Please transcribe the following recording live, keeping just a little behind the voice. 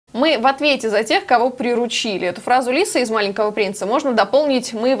«Мы в ответе за тех, кого приручили». Эту фразу Лисы из «Маленького принца» можно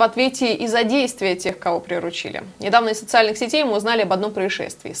дополнить «Мы в ответе и за действия тех, кого приручили». Недавно из социальных сетей мы узнали об одном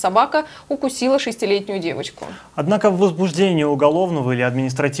происшествии. Собака укусила 6-летнюю девочку. Однако в возбуждении уголовного или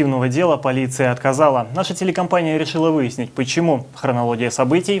административного дела полиция отказала. Наша телекомпания решила выяснить, почему. Хронология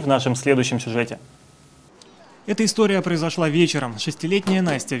событий в нашем следующем сюжете. Эта история произошла вечером. 6-летняя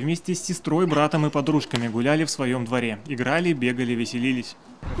Настя вместе с сестрой, братом и подружками гуляли в своем дворе. Играли, бегали, веселились.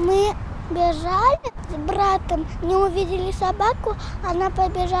 Мы бежали с братом, не увидели собаку, она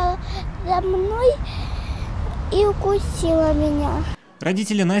побежала за мной и укусила меня.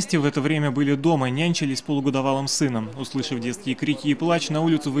 Родители Насти в это время были дома, нянчились с полугодовалым сыном. Услышав детские крики и плач, на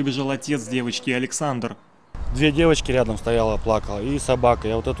улицу выбежал отец девочки Александр. Две девочки рядом стояла, плакала, и собака.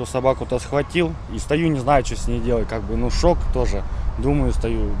 Я вот эту собаку-то схватил и стою, не знаю, что с ней делать. Шок тоже. Думаю,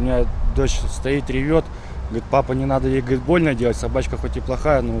 стою. У меня дочь стоит, ревет. Говорит, папа, не надо ей, говорит, больно делать. Собачка хоть и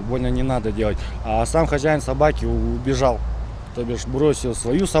плохая, но больно не надо делать. А сам хозяин собаки убежал. То бишь бросил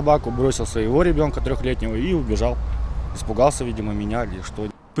свою собаку, бросил своего ребенка 3-летнего и убежал. Испугался, видимо, меня или что.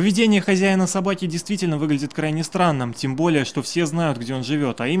 Поведение хозяина собаки действительно выглядит крайне странным, тем более, что все знают, где он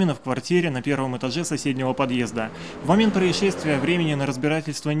живет, а именно в квартире на 1-м этаже соседнего подъезда. В момент происшествия времени на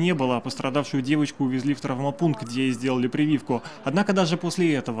разбирательство не было, пострадавшую девочку увезли в травмопункт, где ей сделали прививку. Однако даже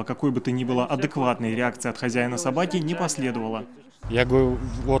после этого, какой бы то ни было адекватной реакции от хозяина собаки, не последовало. Я говорю,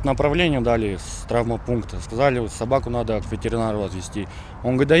 вот направление дали с травмопункта, сказали, собаку надо к ветеринару отвезти.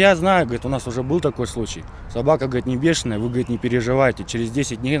 Он говорит, да я знаю, говорит, у нас уже был такой случай. Собака, говорит, не бешеная, вы, говорит, не переживайте, через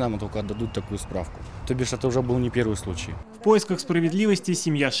 10 дней нам только отдадут такую справку. То бишь это уже был не первый случай. В поисках справедливости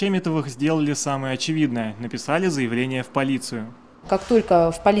семья Шеметовых сделали самое очевидное – написали заявление в полицию. Как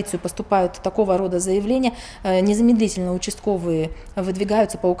только в полицию поступают такого рода заявления, незамедлительно участковые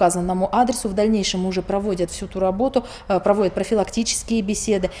выдвигаются по указанному адресу, в дальнейшем уже проводят всю ту работу, проводят профилактические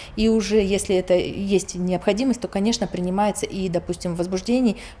беседы, и уже если это есть необходимость, то, конечно, принимается и, допустим, в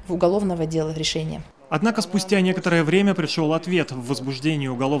возбуждении в уголовного дела решение. Однако спустя некоторое время пришел ответ – в возбуждении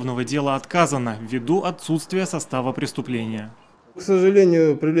уголовного дела отказано ввиду отсутствия состава преступления. К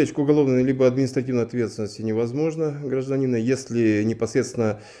сожалению, привлечь к уголовной либо административной ответственности невозможно гражданина, если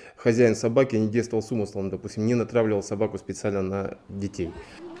непосредственно хозяин собаки не действовал с умыслом, допустим, не натравливал собаку специально на детей.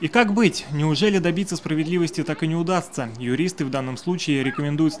 И как быть? Неужели добиться справедливости так и не удастся? Юристы в данном случае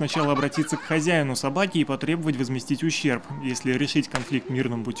рекомендуют сначала обратиться к хозяину собаки и потребовать возместить ущерб. Если решить конфликт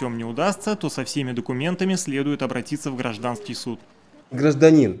мирным путем не удастся, то со всеми документами следует обратиться в гражданский суд.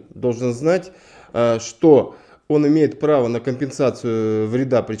 Гражданин должен знать, что он имеет право на компенсацию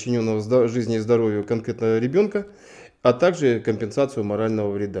вреда, причиненного жизни и здоровью конкретного ребенка, а также компенсацию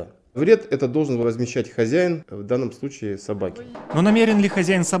морального вреда. Вред это должен возмещать хозяин, в данном случае собаки. Но намерен ли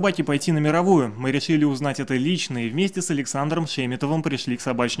хозяин собаки пойти на мировую? Мы решили узнать это лично и вместе с Александром Шеметовым пришли к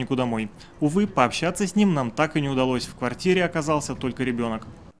собачнику домой. Увы, пообщаться с ним нам так и не удалось. В квартире оказался только ребенок.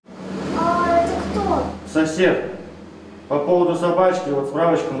 А это кто? Сосед. По поводу собачки, вот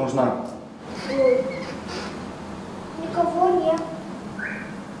справочка нужна. Никого нет.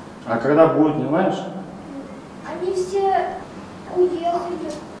 А когда будет, не знаешь? Они все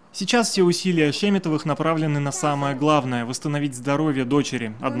уехали. Сейчас все усилия Шеметовых направлены на самое главное – восстановить здоровье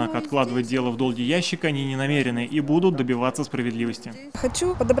дочери. Однако откладывать дело в долгий ящик они не намерены и будут добиваться справедливости.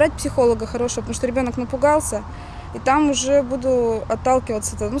 Хочу подобрать психолога хорошего, потому что ребенок напугался. И там уже буду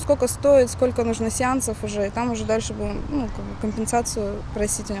отталкиваться, сколько стоит, сколько нужно сеансов уже. И там уже дальше будем компенсацию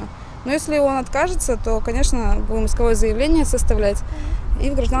просить у него. Но если он откажется, то, конечно, будем исковое заявление составлять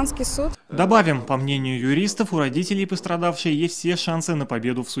и в гражданский суд. Добавим, по мнению юристов, у родителей пострадавшей есть все шансы на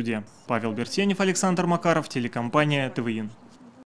победу в суде. Павел Берсенев, Александр Макаров, телекомпания ТВИН.